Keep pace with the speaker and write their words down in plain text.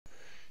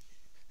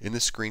In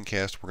this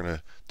screencast, we're going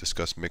to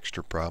discuss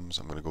mixture problems.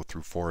 I'm going to go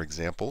through 4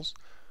 examples.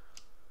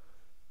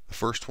 The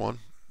first one,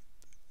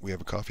 we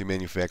have a coffee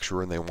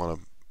manufacturer and they want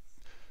to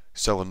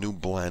sell a new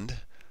blend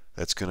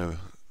that's going to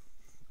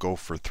go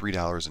for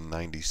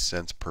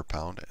 $3.90 per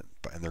pound,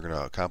 and they're going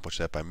to accomplish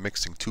that by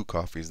mixing 2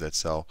 coffees that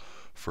sell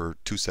for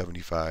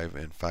 $2.75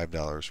 and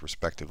 $5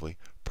 respectively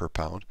per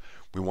pound.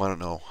 We want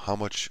to know how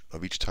much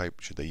of each type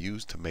should they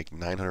use to make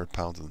 900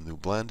 pounds of the new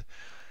blend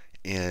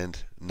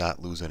and not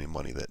lose any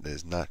money. That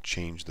does not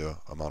change the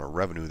amount of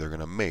revenue they're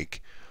going to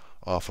make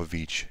off of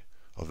each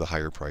of the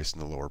higher price and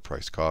the lower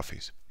price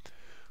coffees.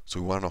 So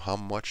we want to know how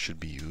much should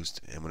be used,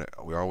 and when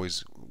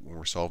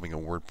we're solving a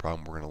word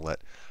problem, we're going to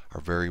let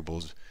our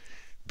variables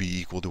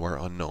be equal to our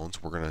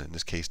unknowns. We're going to, in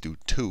this case, do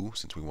 2,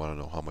 since we want to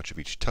know how much of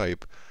each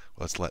type.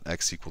 Let's let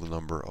x equal the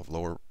number of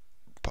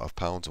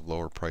pounds of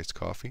lower priced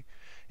coffee,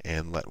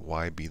 and let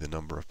y be the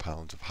number of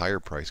pounds of higher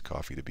priced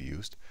coffee to be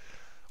used.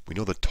 We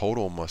know the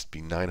total must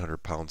be 900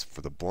 pounds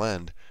for the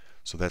blend,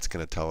 so that's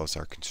going to tell us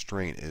our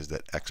constraint is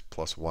that x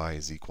plus y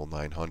is equal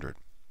 900.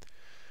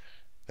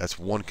 That's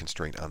one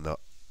constraint on the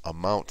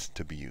amount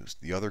to be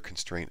used. The other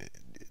constraint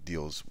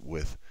deals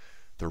with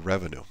the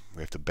revenue.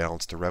 We have to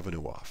balance the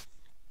revenue off.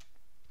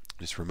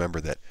 Just remember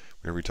that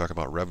whenever we talk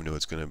about revenue,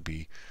 it's going to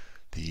be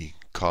the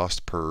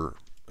cost per,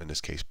 in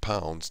this case,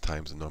 pounds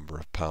times the number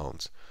of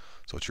pounds.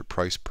 So it's your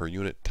price per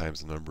unit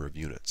times the number of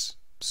units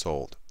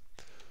sold.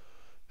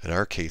 In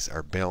our case,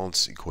 our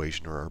balance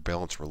equation or our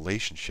balance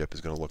relationship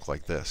is going to look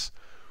like this.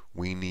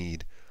 We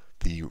need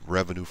the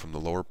revenue from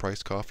the lower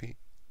priced coffee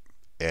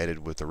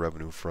added with the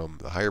revenue from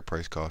the higher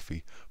priced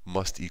coffee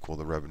must equal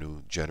the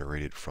revenue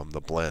generated from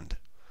the blend.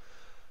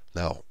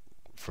 Now,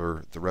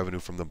 for the revenue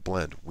from the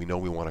blend, we know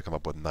we want to come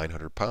up with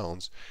 900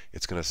 pounds.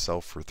 It's going to sell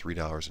for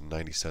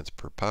 $3.90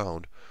 per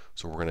pound,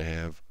 so we're going to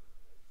have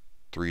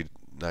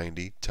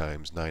 390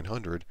 times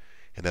 900,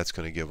 and that's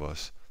going to give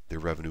us the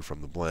revenue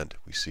from the blend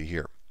we see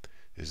here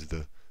is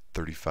the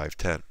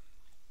 3510.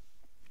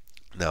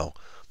 Now,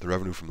 the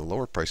revenue from the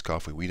lower price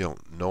coffee, we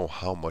don't know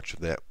how much of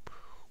that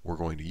we're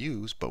going to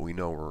use, but we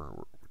know we're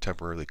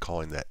temporarily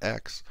calling that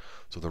x.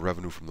 So the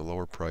revenue from the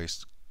lower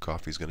price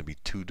coffee is going to be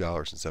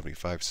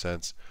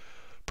 $2.75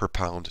 per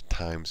pound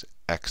times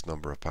x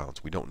number of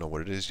pounds. We don't know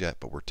what it is yet,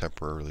 but we're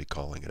temporarily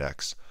calling it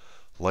x.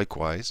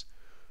 Likewise,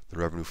 the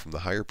revenue from the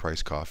higher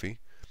price coffee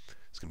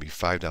is going to be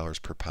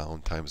 $5 per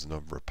pound times the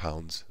number of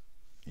pounds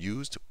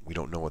used. We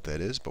don't know what that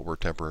is, but we're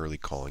temporarily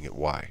calling it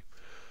y.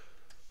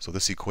 So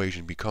this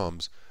equation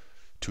becomes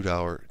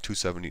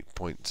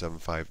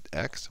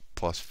 $270.75x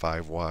plus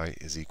 5y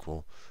is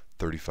equal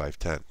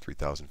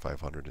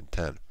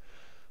 3,510.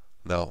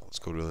 Now let's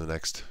go to the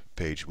next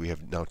page. We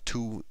have now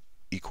 2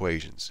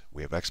 equations.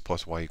 We have x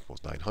plus y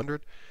equals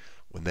 900.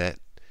 When that,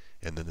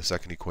 and then the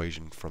second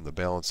equation from the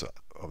balance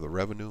of the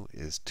revenue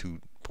is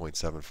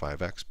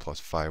 2.75x plus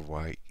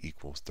 5y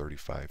equals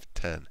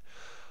 3,510.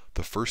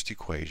 The first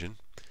equation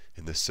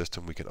in this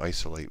system, we can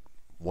isolate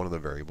one of the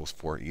variables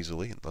for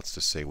easily. Let's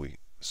just say we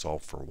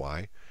solve for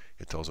y.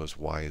 It tells us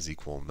y is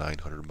equal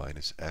 900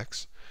 minus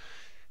x.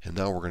 And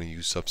now we're going to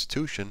use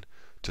substitution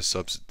to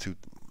substitute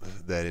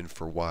that in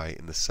for y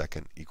in the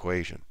second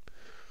equation.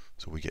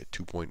 So we get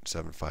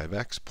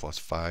 2.75x plus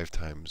 5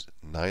 times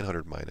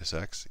 900 minus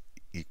x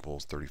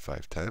equals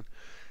 3,510.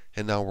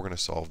 And now we're going to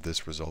solve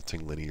this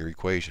resulting linear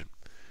equation.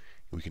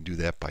 We can do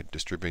that by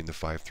distributing the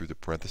 5 through the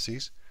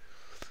parentheses.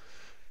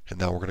 And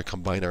now we're going to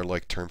combine our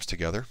like terms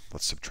together.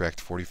 Let's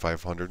subtract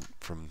 4,500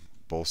 from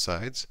both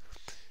sides.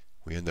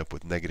 We end up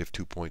with negative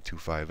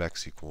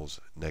 2.25x equals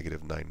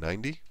negative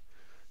 990.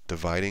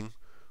 Dividing,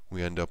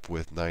 we end up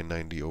with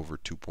 990 over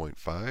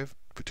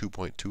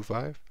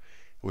 2.25,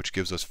 which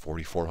gives us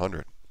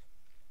 4,400.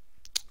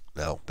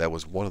 Now, that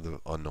was one of the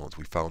unknowns.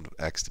 We found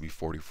x to be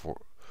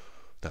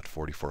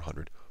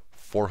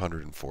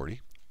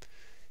 440.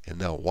 And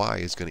now y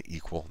is going to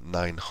equal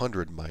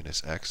 900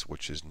 minus x,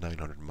 which is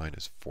 900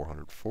 minus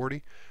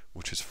 440,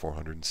 which is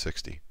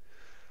 460.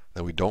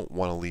 Now, we don't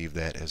want to leave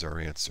that as our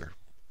answer.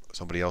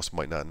 Somebody else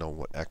might not know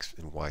what x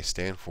and y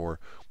stand for.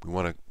 We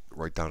want to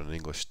write down an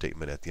English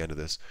statement at the end of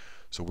this.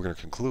 So we're going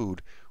to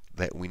conclude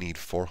that we need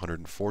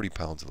 440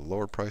 pounds of the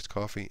lower priced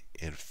coffee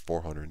and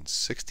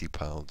 460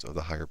 pounds of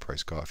the higher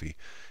priced coffee,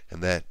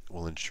 and that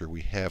will ensure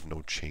we have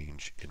no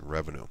change in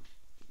revenue.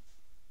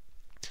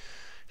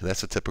 And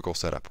that's a typical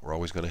setup. We're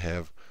always going to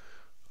have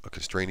a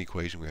constraint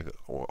equation. We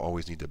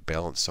always need to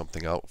balance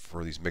something out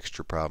for these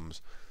mixture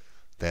problems.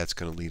 That's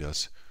going to lead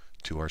us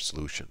to our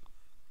solution.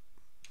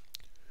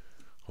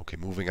 Okay,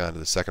 moving on to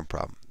the second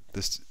problem.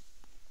 This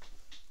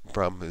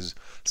problem is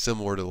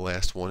similar to the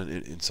last one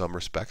in some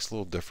respects, a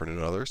little different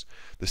in others.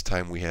 This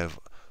time we have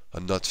a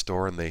nut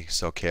store and they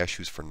sell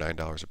cashews for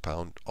 $9 a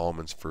pound,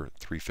 almonds for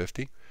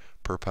 $3.50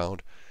 per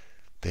pound.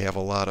 They have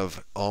a lot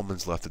of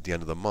almonds left at the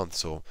end of the month,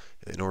 so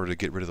in order to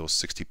get rid of those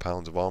 60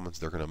 pounds of almonds,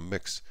 they're going to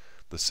mix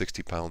the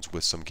 60 pounds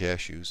with some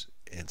cashews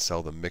and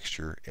sell the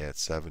mixture at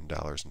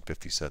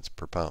 $7.50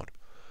 per pound.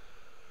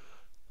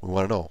 We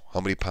want to know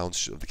how many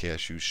pounds of the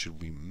cashews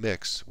should we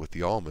mix with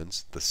the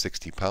almonds, the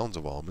 60 pounds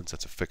of almonds,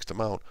 that's a fixed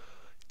amount,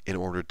 in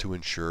order to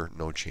ensure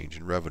no change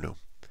in revenue.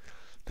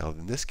 Now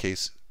in this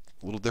case,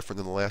 a little different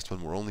than the last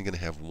one, we're only going to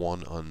have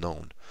one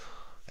unknown.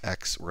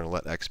 X, we're going to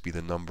let X be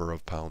the number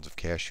of pounds of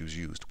cashews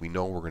used. We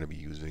know we're going to be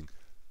using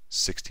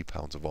 60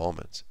 pounds of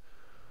almonds.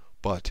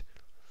 But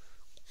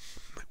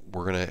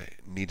we're going to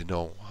need to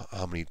know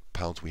how many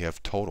pounds we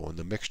have total in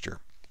the mixture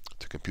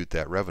to compute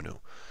that revenue.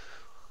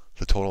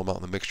 The total amount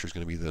in the mixture is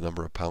going to be the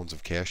number of pounds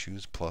of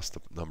cashews plus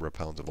the number of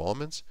pounds of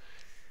almonds.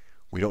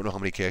 We don't know how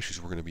many cashews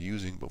we're going to be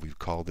using, but we've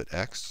called it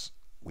X.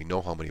 We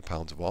know how many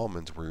pounds of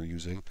almonds we're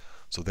using,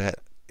 so that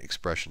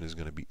expression is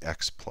going to be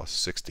X plus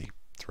 60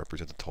 to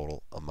represent the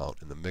total amount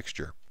in the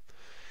mixture.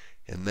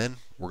 And then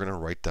we're going to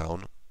write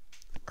down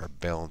our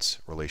balance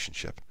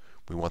relationship.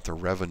 We want the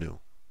revenue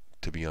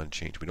to be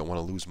unchanged. We don't want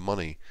to lose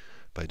money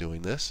by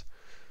doing this.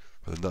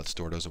 The nut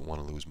store doesn't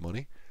want to lose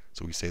money.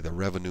 So we say the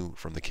revenue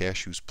from the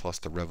cashews plus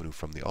the revenue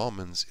from the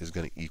almonds is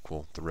going to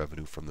equal the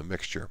revenue from the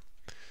mixture.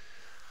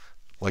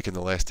 Like in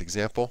the last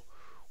example,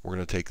 we're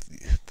going to take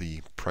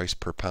the price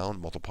per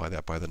pound, multiply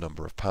that by the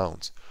number of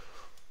pounds.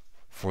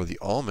 For the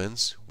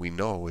almonds, we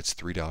know it's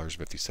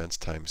 $3.50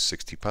 times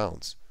 60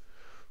 pounds.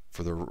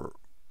 For the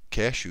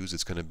cashews,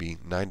 it's going to be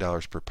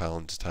 $9 per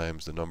pound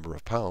times the number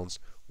of pounds.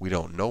 We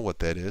don't know what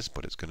that is,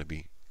 but it's going to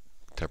be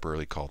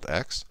temporarily called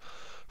X.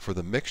 For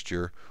the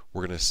mixture,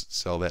 we're going to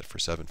sell that for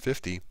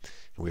 $7.50, and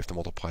we have to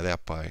multiply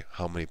that by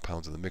how many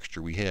pounds of the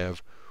mixture we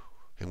have,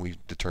 and we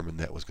determined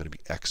that was going to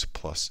be X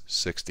plus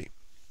 60.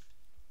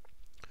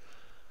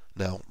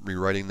 Now,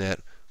 rewriting that,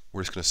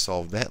 we're just going to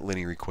solve that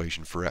linear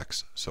equation for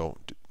X. So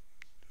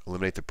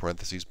eliminate the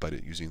parentheses by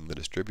using the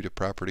distributive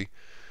property.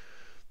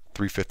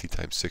 350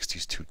 times 60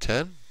 is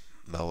 210.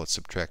 Now let's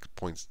subtract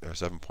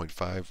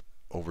 7.5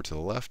 over to the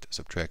left,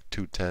 subtract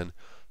 210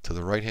 to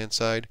the right hand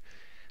side.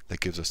 That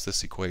gives us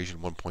this equation,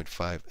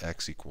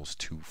 1.5x equals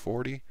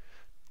 240.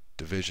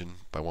 Division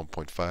by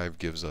 1.5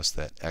 gives us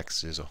that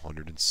x is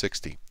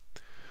 160.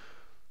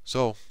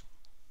 So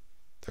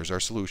there's our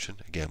solution.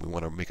 Again, we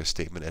want to make a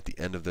statement at the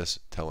end of this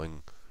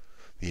telling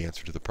the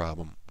answer to the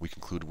problem. We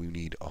conclude we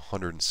need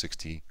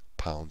 160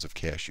 pounds of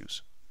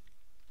cashews.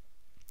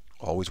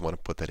 Always want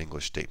to put that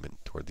English statement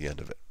toward the end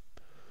of it.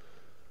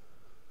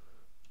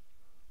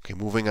 Okay,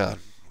 moving on.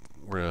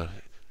 We're going to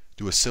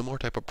do a similar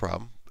type of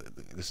problem.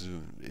 This is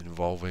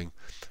involving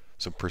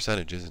some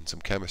percentages and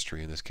some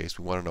chemistry. In this case,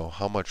 we want to know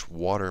how much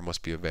water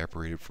must be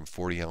evaporated from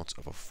 40 ounces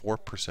of a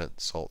 4%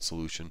 salt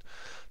solution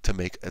to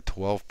make a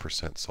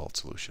 12% salt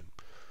solution.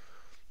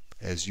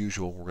 As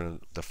usual, we're going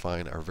to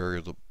define our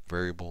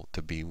variable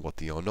to be what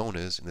the unknown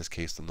is, in this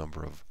case the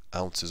number of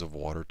ounces of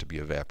water to be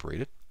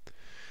evaporated.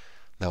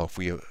 Now if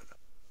we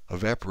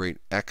evaporate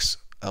X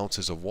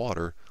ounces of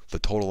water, the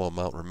total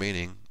amount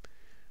remaining,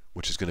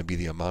 which is going to be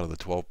the amount of the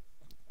 12%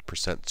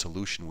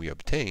 solution we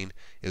obtain,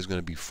 is going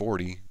to be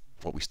 40,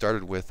 what we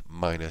started with,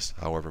 minus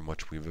however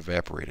much we've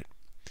evaporated.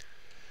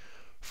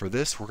 For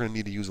this, we're going to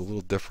need to use a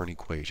little different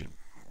equation.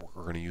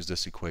 We're going to use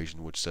this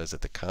equation which says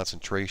that the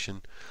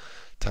concentration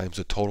times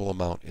the total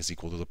amount is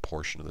equal to the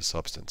portion of the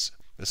substance.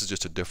 This is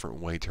just a different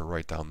way to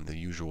write down the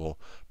usual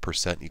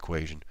percent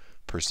equation.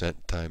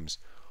 Percent times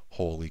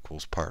whole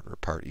equals part, or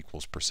part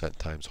equals percent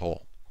times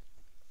whole.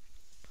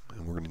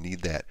 And we're going to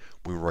need that.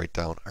 We write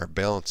down our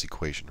balance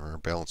equation, or our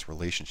balance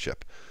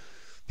relationship.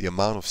 The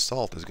amount of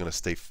salt is going to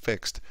stay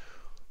fixed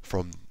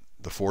from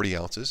the 40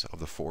 ounces of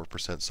the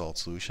 4% salt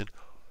solution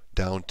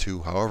down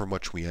to however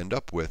much we end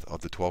up with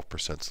of the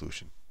 12%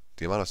 solution.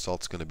 The amount of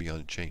salt is going to be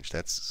unchanged.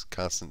 That's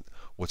constant.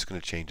 What's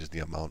going to change is the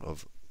amount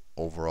of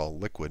overall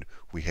liquid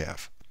we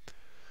have.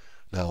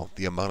 Now,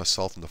 the amount of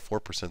salt in the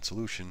 4%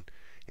 solution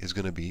is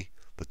going to be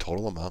the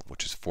total amount,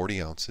 which is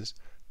 40 ounces,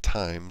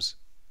 times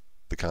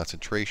the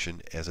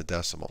concentration as a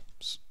decimal.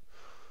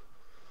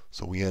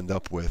 So we end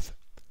up with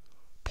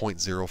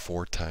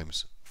 0.04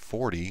 times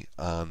 40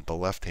 on the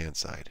left-hand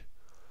side.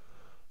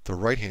 The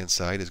right-hand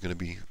side is going to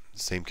be the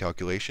same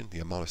calculation. The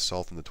amount of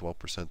salt in the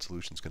 12%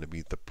 solution is going to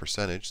be the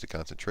percentage, the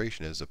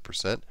concentration as a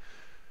percent,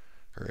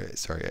 or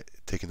sorry,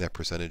 taking that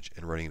percentage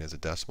and writing it as a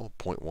decimal,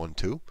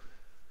 0.12,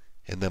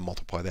 and then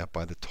multiply that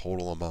by the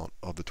total amount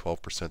of the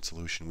 12%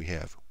 solution we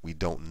have. We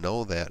don't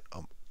know that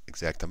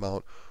exact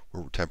amount.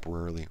 We're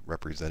temporarily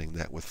representing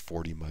that with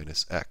 40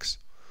 minus x.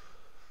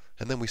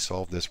 And then we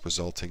solve this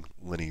resulting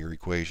linear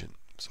equation.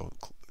 So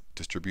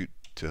distribute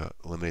to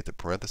eliminate the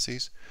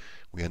parentheses.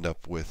 We end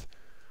up with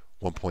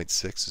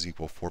 1.6 is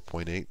equal to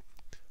 4.8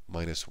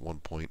 minus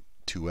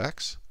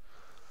 1.2x.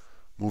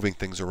 Moving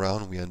things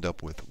around, we end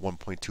up with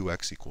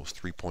 1.2x equals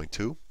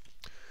 3.2.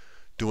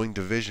 Doing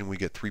division, we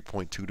get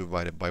 3.2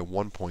 divided by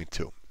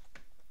 1.2.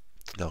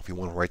 Now, if you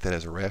want to write that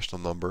as a rational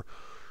number,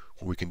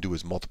 what we can do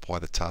is multiply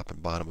the top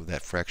and bottom of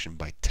that fraction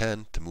by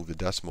 10 to move the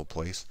decimal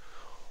place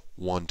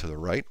 1 to the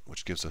right,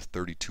 which gives us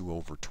 32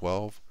 over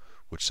 12,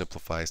 which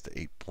simplifies to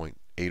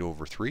 8.8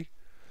 over 3.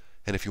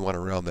 And if you want to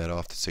round that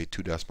off to say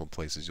 2 decimal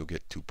places, you'll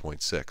get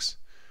 2.6.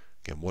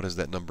 Again, what does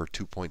that number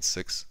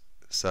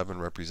 2.67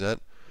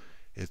 represent?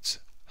 It's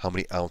how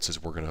many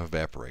ounces we're going to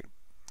evaporate.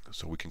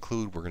 So we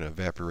conclude we're going to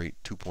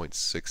evaporate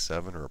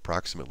 2.67, or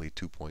approximately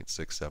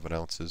 2.67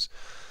 ounces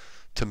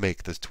to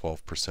make this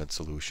 12%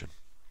 solution.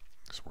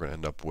 So we're going to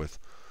end up with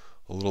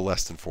a little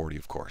less than 40,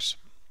 of course.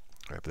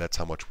 All right, but that's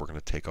how much we're going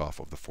to take off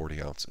of the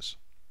 40 ounces.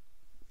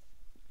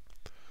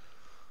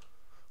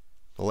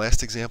 The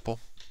last example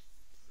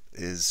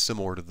is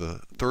similar to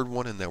the third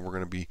one in that we're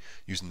going to be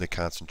using the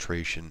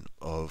concentration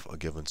of a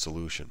given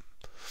solution.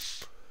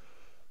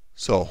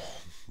 So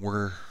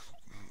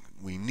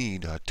we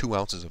need 2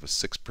 ounces of a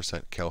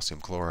 6% calcium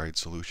chloride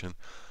solution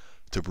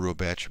to brew a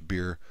batch of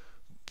beer,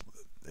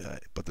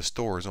 but the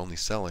store is only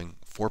selling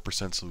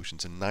 4%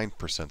 solutions and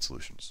 9%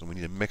 solutions. So we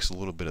need to mix a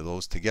little bit of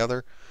those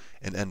together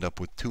and end up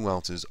with 2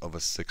 ounces of a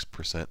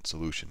 6%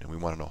 solution. And we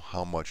want to know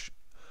how much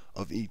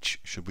of each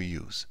should we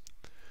use.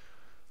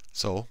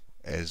 So,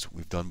 as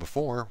we've done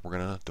before, we're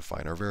going to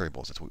define our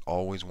variables. That's what we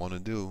always want to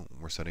do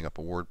when we're setting up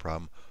a word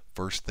problem.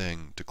 First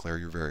thing, declare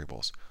your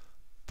variables.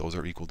 Those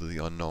are equal to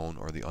the unknown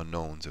or the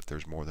unknowns if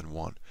there's more than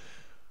one.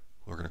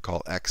 We're going to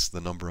call x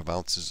the number of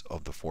ounces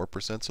of the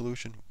 4%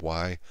 solution,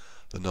 y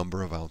the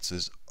number of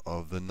ounces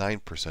of the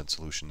 9%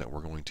 solution that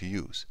we're going to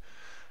use.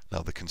 Now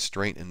the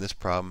constraint in this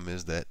problem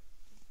is that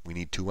we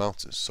need 2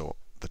 ounces, so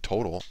the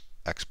total,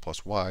 x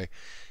plus y,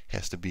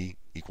 has to be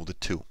equal to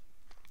 2.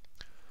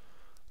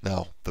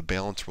 Now the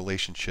balance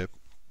relationship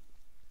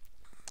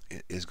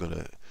is going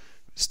to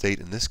state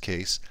in this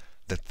case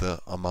that the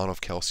amount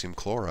of calcium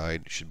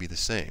chloride should be the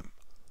same.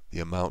 The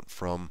amount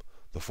from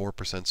the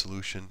 4%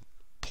 solution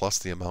plus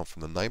the amount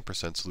from the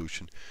 9%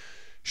 solution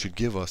should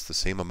give us the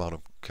same amount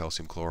of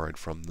calcium chloride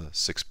from the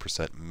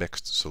 6%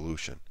 mixed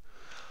solution.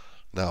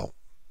 Now,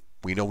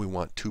 we know we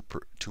want 2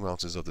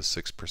 ounces of the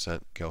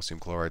 6% calcium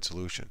chloride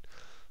solution.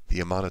 The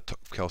amount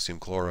of calcium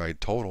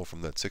chloride total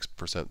from that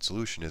 6%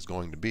 solution is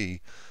going to be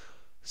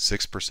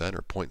 6%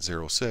 or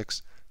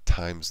 0.06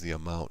 times the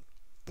amount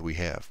that we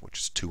have, which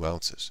is 2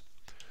 ounces.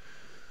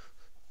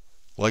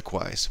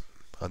 Likewise,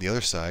 on the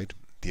other side,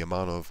 the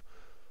amount of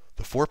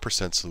the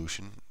 4%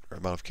 solution, or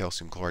amount of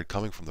calcium chloride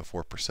coming from the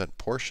 4%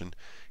 portion,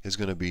 is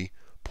going to be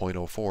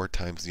 0.04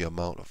 times the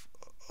amount of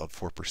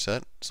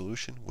 4%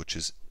 solution, which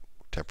is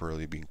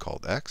temporarily being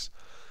called x.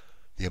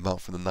 The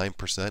amount from the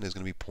 9% is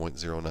going to be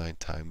 0.09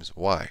 times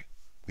y.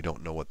 We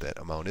don't know what that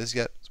amount is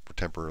yet, so we're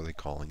temporarily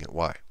calling it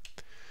y.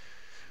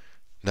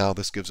 Now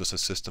this gives us a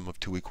system of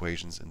 2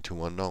 equations and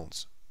 2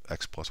 unknowns.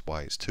 X plus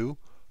y is 2.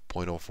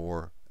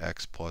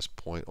 0.04x plus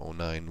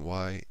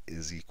 0.09y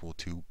is equal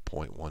to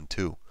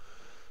 0.12.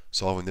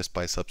 Solving this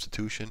by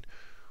substitution,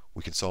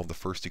 we can solve the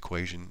first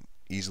equation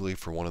easily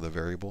for one of the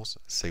variables.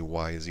 Say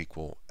y is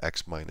equal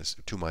x minus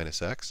 2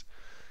 minus x.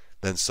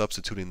 Then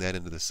substituting that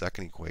into the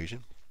second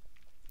equation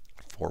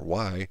for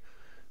y,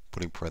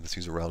 putting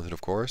parentheses around it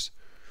of course,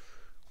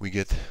 we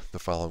get the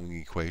following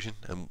equation,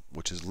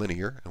 which is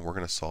linear, and we're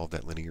going to solve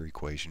that linear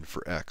equation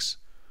for x.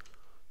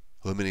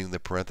 Eliminating the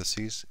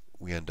parentheses,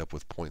 we end up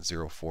with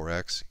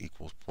 0.04x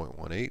equals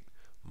 0.18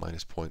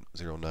 minus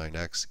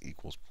 0.09x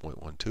equals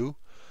 0.12.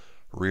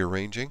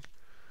 Rearranging,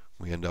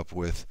 we end up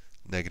with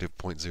negative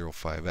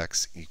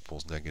 0.05x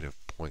equals negative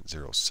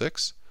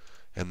 0.06.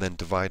 And then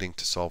dividing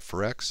to solve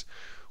for x,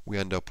 we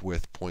end up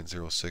with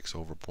 0.06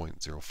 over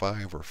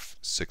 0.05, or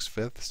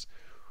 6/5,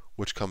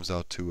 which comes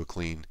out to a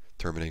clean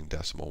terminating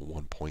decimal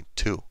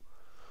 1.2.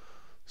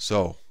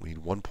 So we need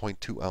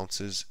 1.2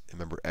 ounces.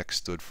 Remember, x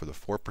stood for the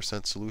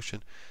 4%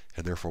 solution,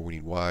 and therefore we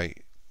need y.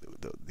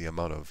 The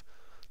amount of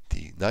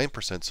the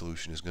 9%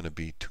 solution is going to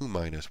be 2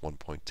 minus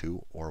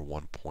 1.2, or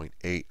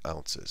 1.8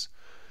 ounces.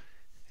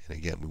 And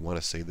again, we want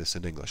to say this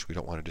in English. We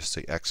don't want to just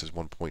say x is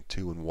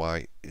 1.2 and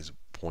y is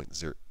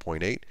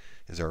 0.8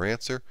 is our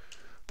answer.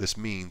 This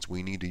means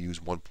we need to use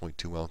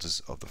 1.2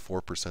 ounces of the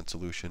 4%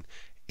 solution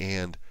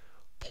and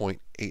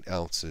 0.8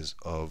 ounces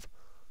of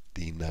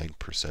the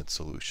 9%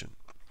 solution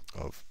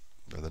or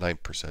the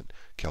 9%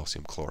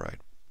 calcium chloride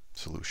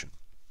solution.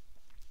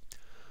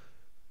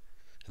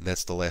 And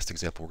that's the last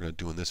example we're going to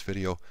do in this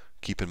video.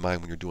 Keep in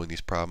mind when you're doing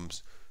these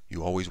problems,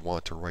 you always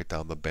want to write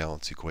down the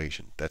balance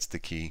equation. That's the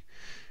key.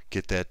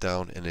 Get that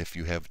down, and if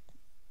you have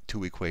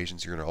 2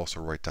 equations, you're going to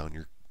also write down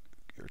your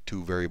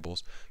 2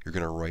 variables. You're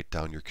going to write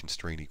down your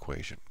constraint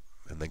equation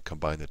and then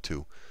combine the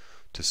 2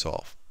 to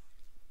solve.